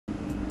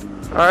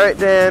Alright,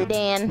 Dan.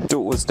 Dan. Do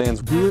it with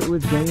Stan's. Do it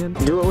with Dan.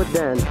 Do it with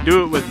Dan.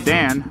 Do it with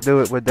Dan. Do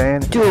it with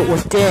Dan. Do it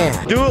with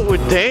Dan. Do it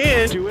with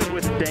Dan. Do it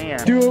with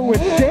Dan. Do it with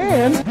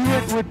Dan.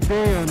 Do it with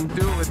Dan.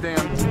 Do it with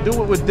Dan.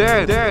 Do it with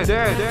Dan. Dan.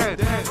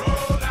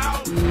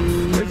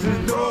 This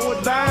is Do It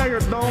With Dan. You're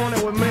doing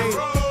it with me.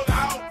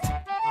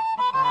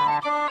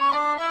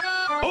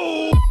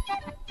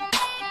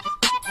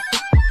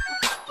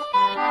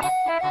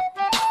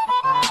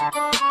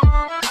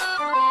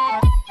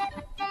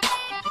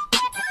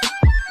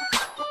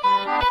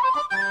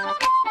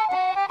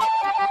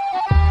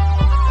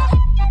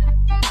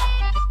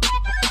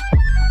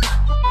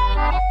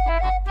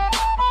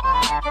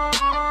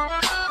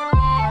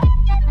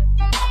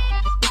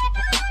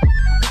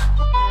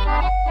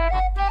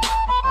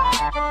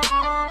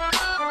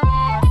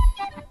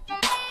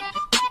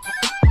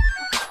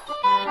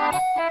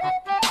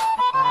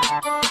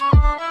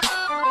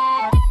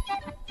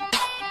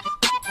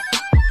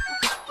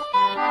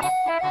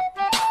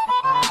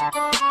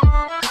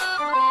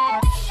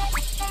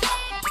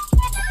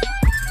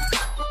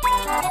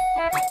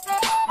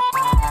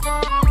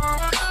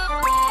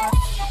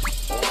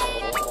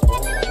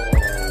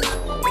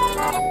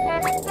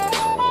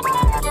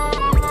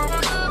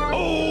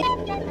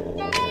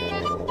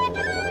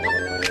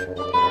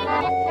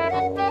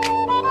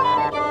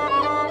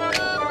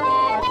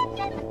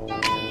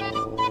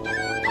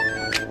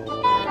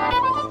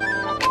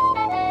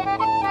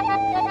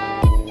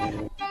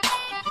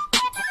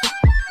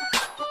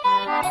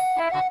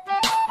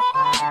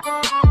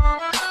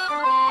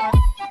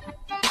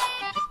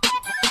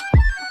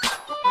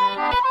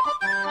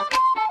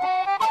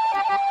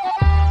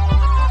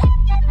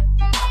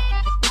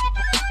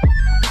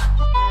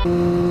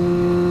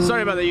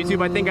 Sorry about that,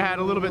 YouTube. I think I had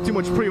a little bit too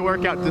much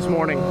pre-workout this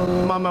morning.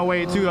 I'm on my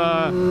way to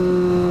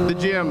the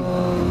gym.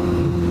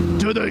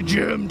 To the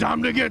gym,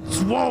 time to get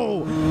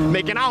swole.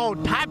 Making all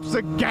types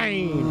of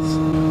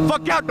gains.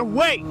 Fuck out the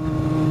way.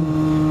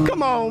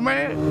 Come on,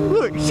 man.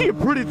 Look, she a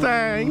pretty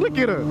thing. Look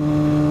at her.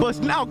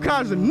 Busting all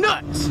kinds of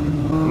nuts.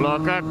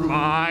 Look at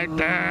my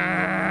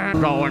dad.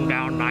 Going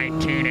down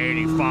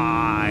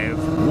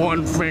 1985.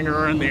 One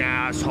finger in the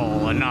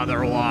asshole,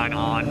 another one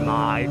on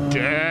my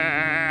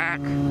dick.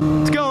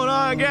 What's going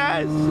on,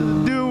 guys?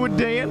 Do it with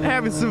Dan,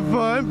 having some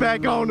fun,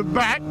 back on the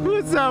back.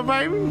 What's up,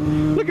 baby?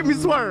 Look at me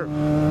swerve.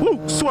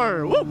 Woo,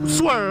 swerve, woo,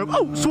 swerve,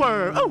 oh,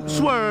 swerve, oh,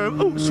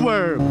 swerve, oh,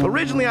 swerve.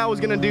 Originally, I was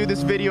gonna do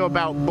this video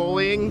about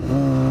bullying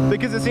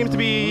because it seems to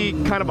be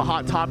kind of a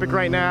hot topic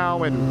right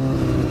now,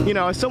 and you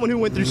know, as someone who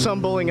went through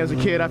some bullying as a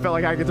kid, I felt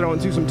like I could throw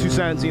into some 2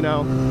 cents, you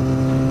know.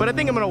 But I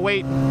think I'm gonna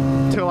wait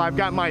till I've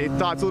got my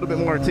thoughts a little bit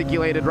more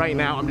articulated. Right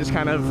now, I'm just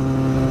kind of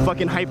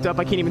fucking hyped up.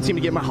 I can't even seem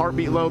to get my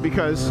heartbeat low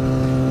because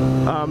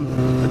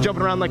I'm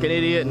jumping around like an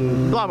idiot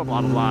and blah blah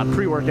blah blah blah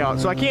pre-workout.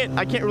 So I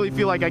can't really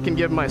feel like I can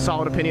give my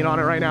solid opinion on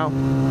it right now.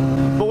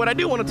 But what I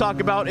do want to talk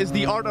about is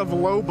the art of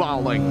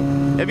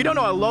lowballing. If you don't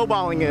know what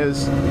lowballing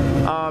is,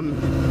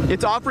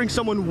 it's offering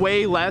someone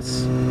way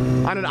less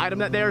on an item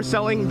that they're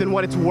selling than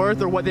what it's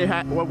worth or what they're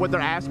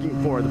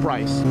asking for, the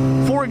price.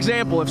 For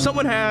example, if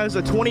someone has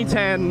a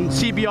 2010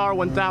 CBR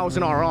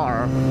 1000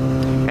 RR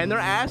and they're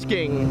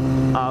asking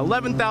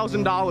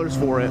 $11,000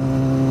 for it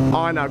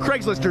on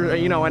Craigslist or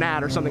an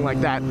ad or something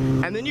like that,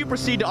 and then you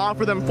proceed to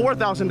offer them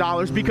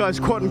 $4,000 because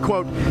quote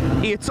unquote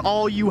it's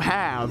all you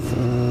have,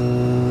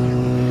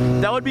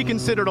 that would be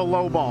considered a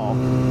low ball.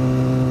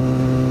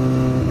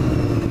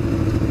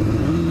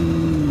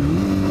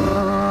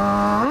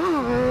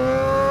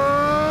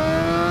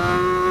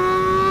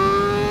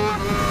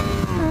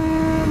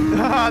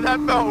 That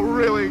felt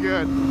really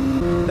good.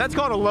 That's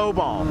called a low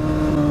ball.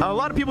 A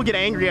lot of people get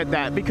angry at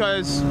that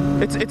because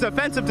it's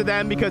offensive to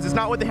them because it's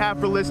not what they have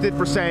for listed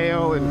for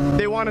sale and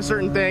they want a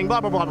certain thing, blah,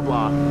 blah, blah,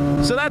 blah,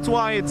 blah. So that's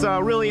why it's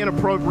really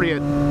inappropriate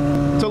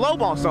to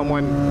lowball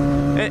someone.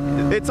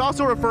 It's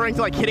also referring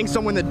to like hitting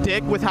someone in the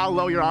dick with how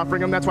low you're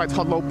offering them. That's why it's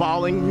called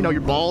lowballing. You know,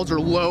 your balls are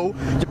low,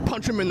 you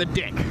punch them in the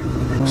dick.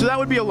 So that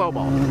would be a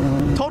lowball.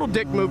 Total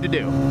dick move to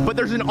do. But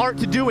there's an art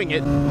to doing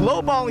it.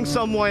 Lowballing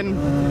someone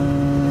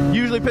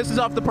usually pisses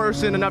off the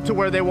person enough to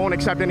where they won't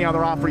accept any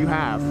other offer you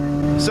have.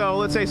 So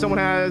let's say someone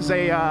has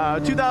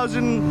a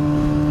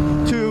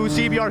 2002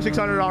 CBR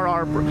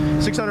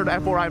 600RR, 600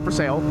 F4i for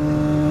sale,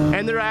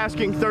 and they're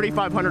asking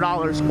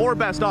 $3,500 or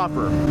best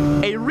offer.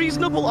 A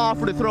reasonable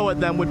offer to throw at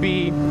them would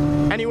be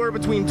anywhere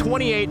between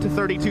 $2,800 to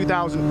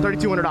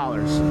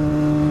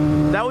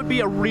 $3,200. That would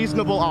be a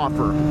reasonable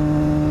offer.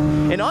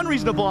 An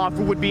unreasonable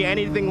offer would be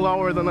anything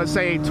lower than, let's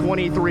say,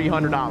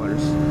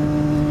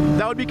 $2,300.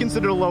 That would be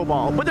considered a low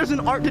ball. But there's an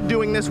art to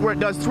doing this where it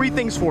does 3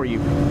 things for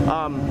you.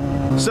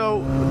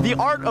 So the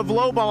art of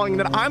lowballing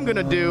that I'm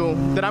gonna do,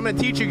 that I'm gonna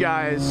teach you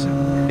guys,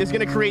 is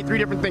gonna create 3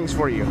 different things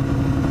for you.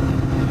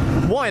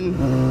 1,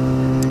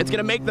 it's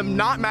gonna make them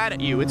not mad at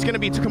you. It's gonna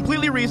be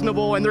completely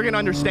reasonable and they're gonna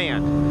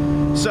understand.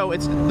 So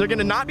they're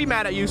gonna not be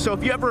mad at you. So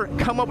if you ever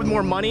come up with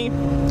more money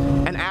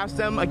and ask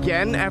them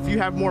again after you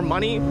have more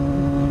money,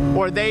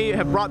 or they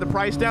have brought the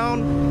price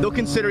down, they'll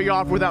consider your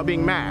offer without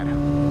being mad.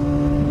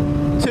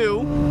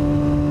 2,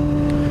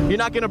 You're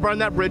not going to burn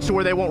that bridge to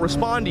where they won't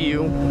respond to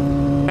you,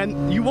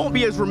 and you won't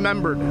be as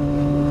remembered.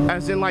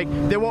 As in, like,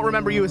 they won't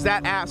remember you as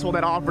that asshole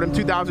that offered him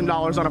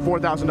 $2,000 on a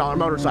 $4,000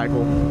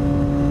 motorcycle.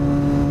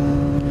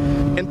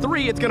 And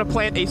 3, it's going to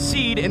plant a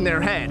seed in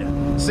their head,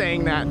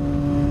 saying that,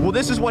 well,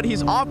 this is what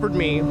he's offered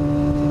me.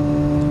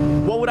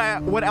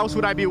 What else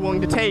would I be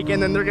willing to take?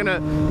 And then they're going to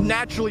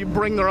naturally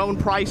bring their own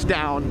price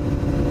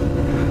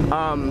down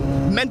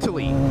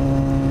mentally,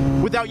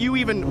 without you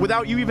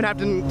even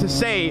having to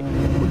say.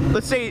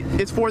 Let's say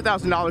it's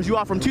 $4,000. You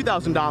offer them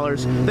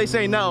 $2,000. They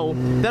say no.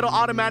 That'll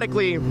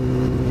automatically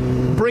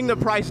bring the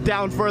price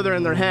down further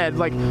in their head.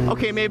 Like,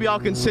 okay, maybe I'll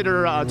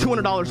consider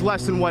 $200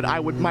 less than what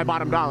my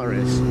bottom dollar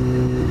is.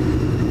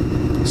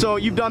 So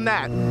you've done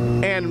that.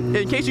 And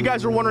in case you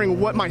guys are wondering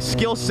what my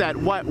skill set,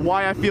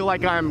 why I feel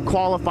like I'm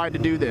qualified to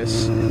do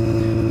this,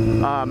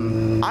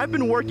 I've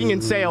been working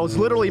in sales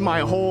literally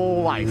my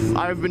whole life.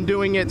 I've been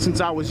doing it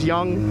since I was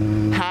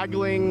young,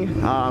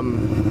 haggling,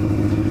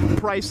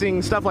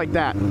 pricing, stuff like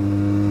that.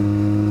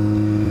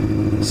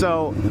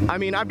 So, I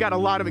mean, I've got a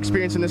lot of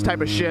experience in this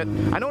type of shit.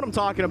 I know what I'm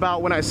talking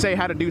about when I say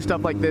how to do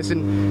stuff like this.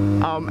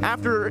 And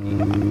after,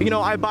 you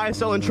know, I buy,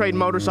 sell, and trade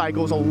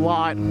motorcycles a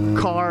lot.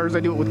 Cars,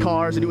 I do it with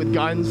cars, I do it with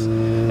guns,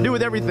 I do it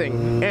with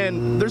everything.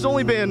 And there's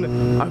only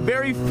been a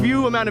very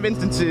few amount of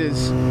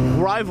instances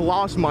where I've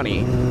lost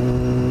money.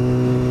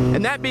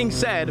 And that being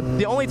said,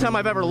 the only time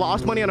I've ever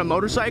lost money on a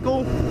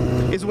motorcycle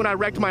is when I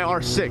wrecked my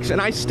R6,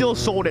 and I still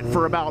sold it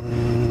for about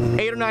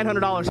 $800 or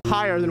 $900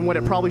 higher than what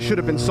it probably should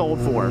have been sold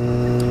for.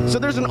 So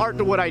there's an art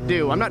to what I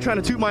do. I'm not trying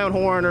to toot my own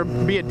horn or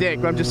be a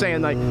dick, but I'm just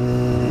saying, like,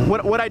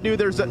 what I do,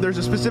 there's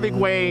a specific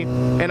way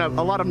and a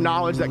lot of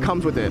knowledge that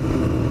comes with it.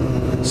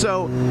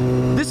 So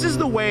this is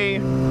the way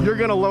you're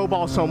gonna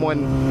lowball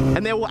someone,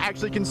 and they will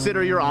actually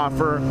consider your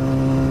offer.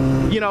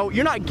 You know,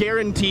 you're not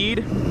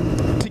guaranteed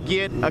to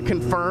get a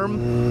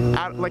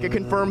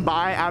confirm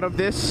buy out of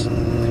this,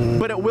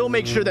 but it will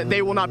make sure that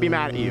they will not be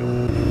mad at you.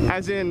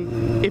 As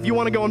in, if you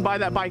want to go and buy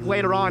that bike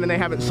later on and they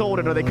haven't sold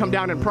it, or they come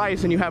down in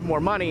price and you have more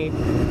money,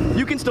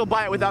 you can still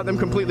buy it without them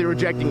completely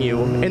rejecting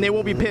you, and they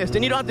won't be pissed.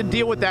 And you don't have to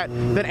deal with that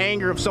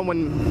anger of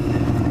someone.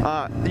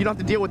 You don't have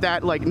to deal with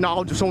that, like,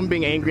 knowledge of someone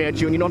being angry at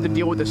you, and you don't have to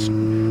deal with this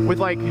with,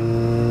 like,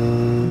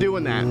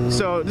 doing that.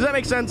 So does that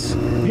make sense?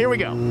 Here we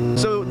go.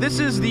 So this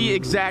is the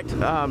exact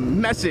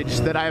message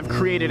that I have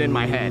created in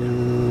my head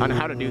on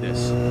how to do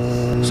this.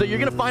 So you're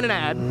gonna find an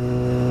ad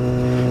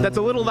that's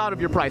a little out of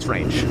your price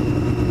range.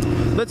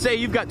 Let's say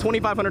you've got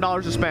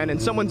 $2,500 to spend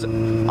and someone's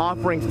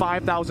offering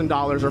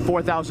 $5,000 or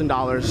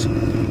 $4,000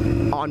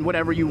 on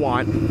whatever you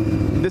want.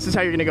 This is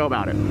how you're gonna go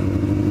about it.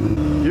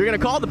 You're gonna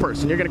call the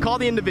person, you're gonna call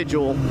the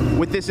individual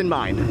with this in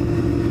mind,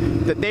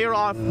 that they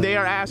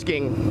are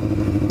asking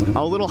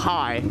a little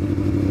high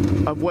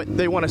of what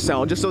they want to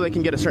sell, just so they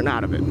can get a certain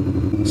out of it.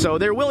 So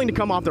they're willing to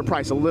come off their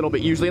price a little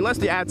bit usually, unless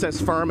the ad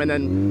says firm, and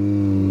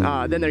then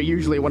they're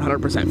usually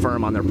 100%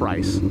 firm on their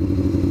price.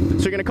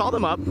 So you're gonna call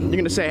them up, you're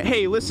gonna say,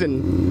 hey,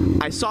 listen,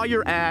 I saw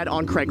your ad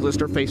on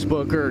Craigslist or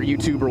Facebook or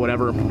YouTube or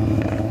whatever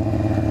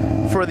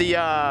for the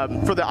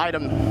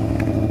item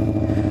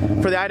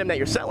that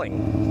you're selling.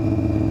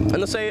 And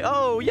they'll say,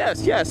 oh,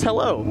 yes,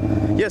 hello.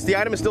 Yes, the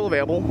item is still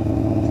available.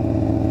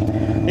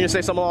 You're gonna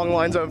say something along the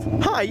lines of,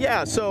 hi,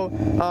 yeah, so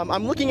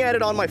I'm looking at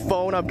it on my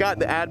phone. I've got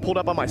the ad pulled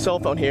up on my cell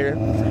phone here,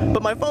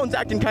 but my phone's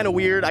acting kind of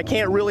weird. I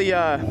can't really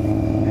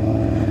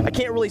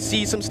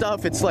see some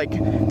stuff. It's like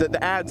the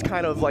ad's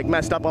kind of like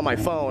messed up on my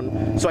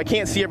phone, so I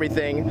can't see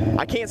everything.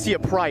 I can't see a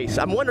price.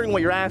 I'm wondering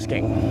what you're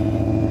asking.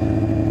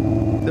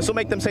 This will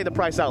make them say the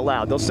price out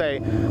loud. They'll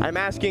say, I'm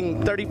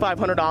asking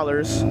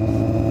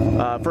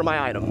 $3,500 for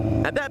my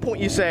item. At that point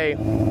you say,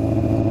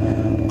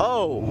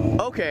 oh,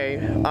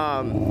 okay,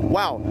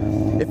 wow,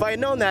 if I had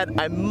known that,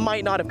 I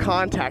might not have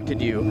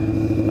contacted you.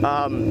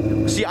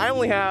 See, I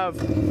only have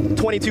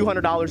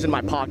 $2,200 in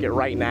my pocket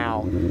right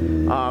now,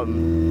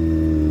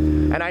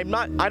 and I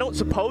don't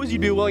suppose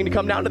you'd be willing to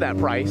come down to that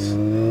price.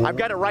 I've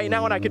got it right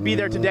now and I could be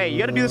there today. You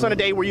gotta do this on a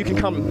day where you can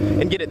come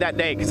and get it that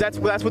day, because that's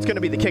what's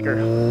gonna be the kicker.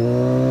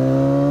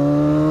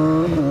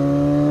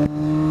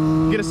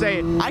 You're gonna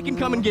say, I can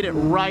come and get it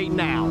right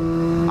now.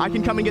 I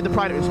can come and get the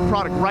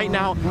product right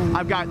now.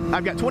 I've got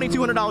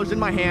 $2,200 in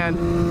my hand.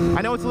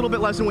 I know it's a little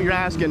bit less than what you're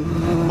asking,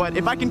 but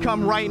if I can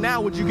come right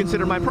now, would you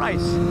consider my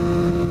price?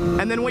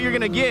 And then what you're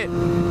gonna get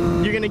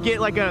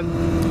like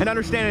an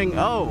understanding.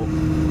 Oh,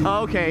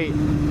 okay,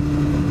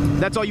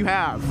 that's all you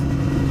have.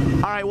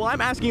 All right, well,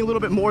 I'm asking a little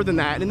bit more than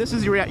that, and this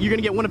is you're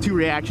gonna get one of two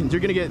reactions.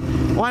 You're gonna get,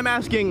 well, I'm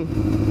asking,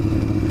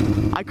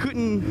 I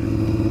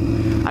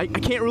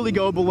can't really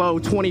go below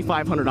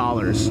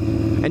 $2,500,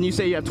 and you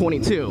say you have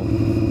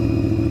 22.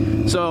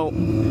 So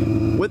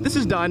what this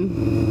has done,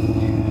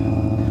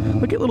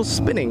 look at little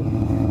spinning.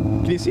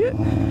 Can you see it?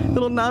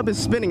 Little nub is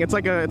spinning. It's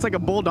like a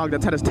bulldog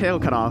that's had his tail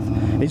cut off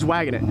and he's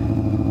wagging it.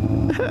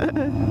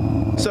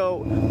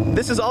 So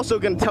this is also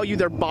going to tell you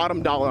their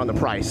bottom dollar on the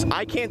price.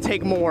 I can't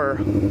take more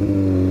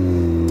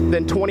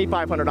than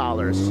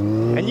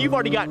 $2,500, and you've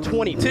already got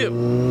 22.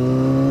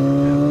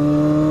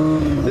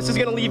 This is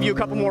going to leave you a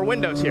couple more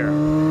windows here.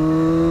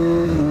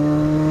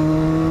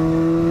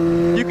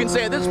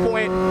 say at this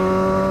point,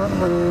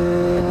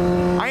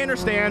 I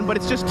understand, but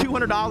it's just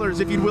 $200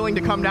 if you're willing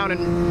to come down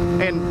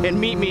and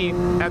meet me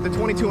at the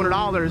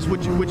 $2,200.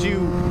 Would you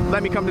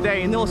let me come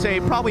today? And they'll say,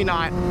 probably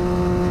not.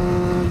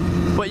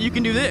 But you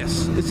can do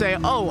this and say,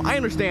 oh, I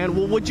understand.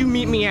 Well, would you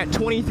meet me at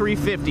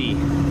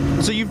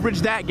 $2,350? So you've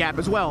bridged that gap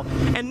as well.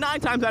 And 9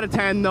 times out of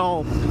 10,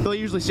 they'll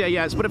usually say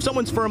yes. But if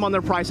someone's firm on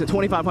their price at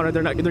 $2,500,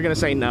 they're going to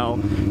say no.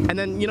 And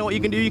then you know what you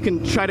can do? You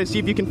can try to see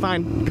if you can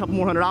find a couple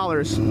more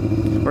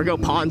 $100 or go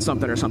pawn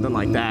something or something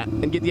like that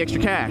and get the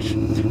extra cash.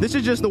 This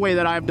is just the way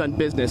that I've done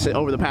business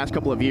over the past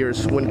couple of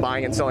years when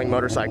buying and selling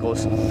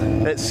motorcycles.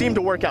 And it seemed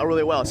to work out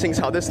really well, seeing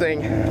how this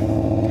thing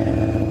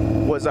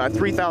was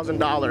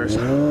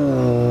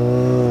 $3,000.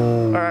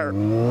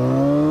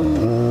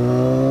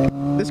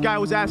 This guy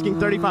was asking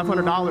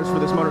 $3,500 for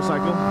this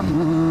motorcycle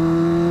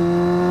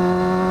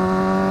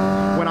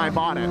when I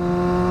bought it.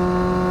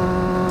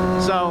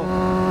 So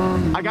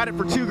I got it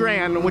for $2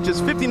 grand, which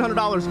is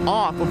 $1,500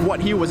 off of what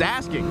he was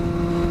asking.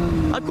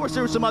 Of course,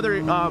 there were some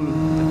other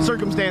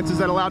circumstances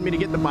that allowed me to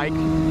get the bike.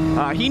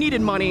 He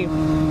needed money,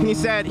 and he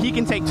said he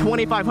can take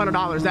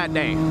 $2,500 that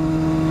day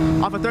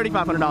off of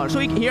 $3,500. So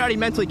he already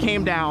mentally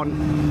came down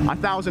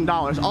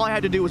 $1,000. All I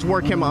had to do was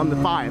work him on the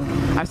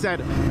 5. I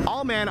said,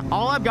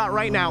 all I've got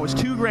right now is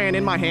 $2 grand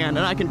in my hand,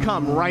 and I can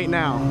come right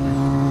now.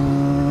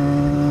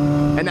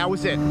 And that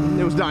was it.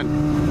 It was done.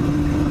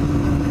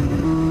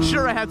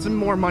 Sure, I had some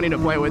more money to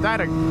play with. I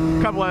had a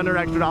couple $100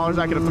 extra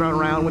I could have thrown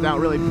around without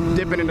really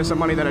dipping into some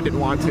money that I didn't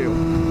want to.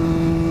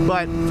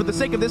 But for the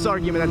sake of this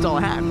argument, that's all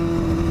I had.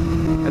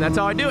 And that's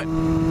how I do it.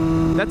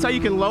 That's how you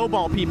can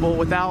lowball people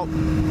without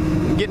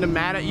getting them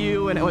mad at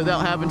you and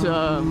without having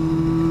to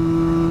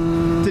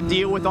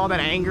deal with all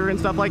that anger and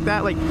stuff like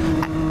that. Like,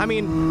 I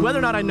mean, whether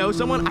or not I know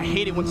someone, I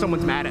hate it when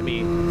someone's mad at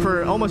me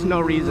for almost no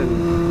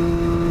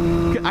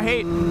reason. I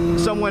hate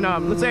someone,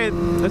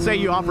 let's say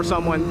you offer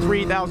someone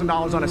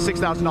 $3,000 on a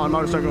 $6,000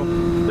 motorcycle.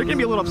 They're gonna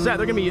be a little upset.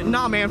 They're gonna be,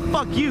 nah man,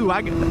 fuck you.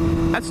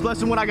 That's less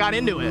than what I got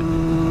into it.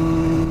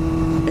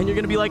 And you're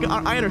gonna be like,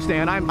 I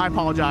understand, I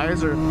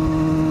apologize, or,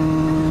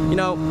 you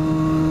know,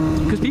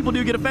 because people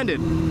do get offended.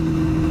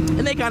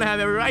 And they kind of have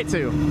every right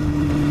to.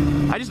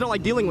 I just don't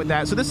like dealing with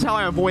that, so this is how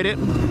I avoid it.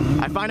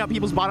 I find out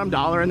people's bottom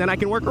dollar, and then I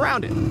can work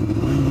around it.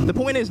 The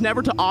point is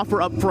never to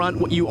offer up front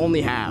what you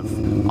only have.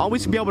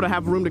 Always be able to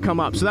have room to come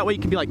up, so that way you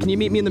can be like, can you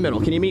meet me in the middle?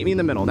 Can you meet me in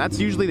the middle? That's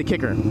usually the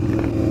kicker.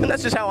 And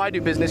that's just how I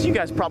do business. You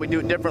guys probably do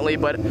it differently,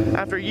 but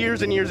after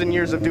years and years and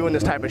years of doing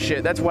this type of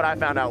shit, that's what I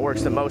found out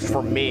works the most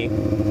for me.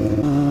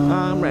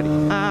 I'm ready,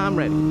 I'm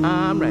ready,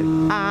 I'm ready,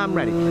 I'm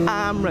ready,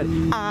 I'm ready,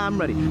 I'm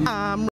ready, I'm ready.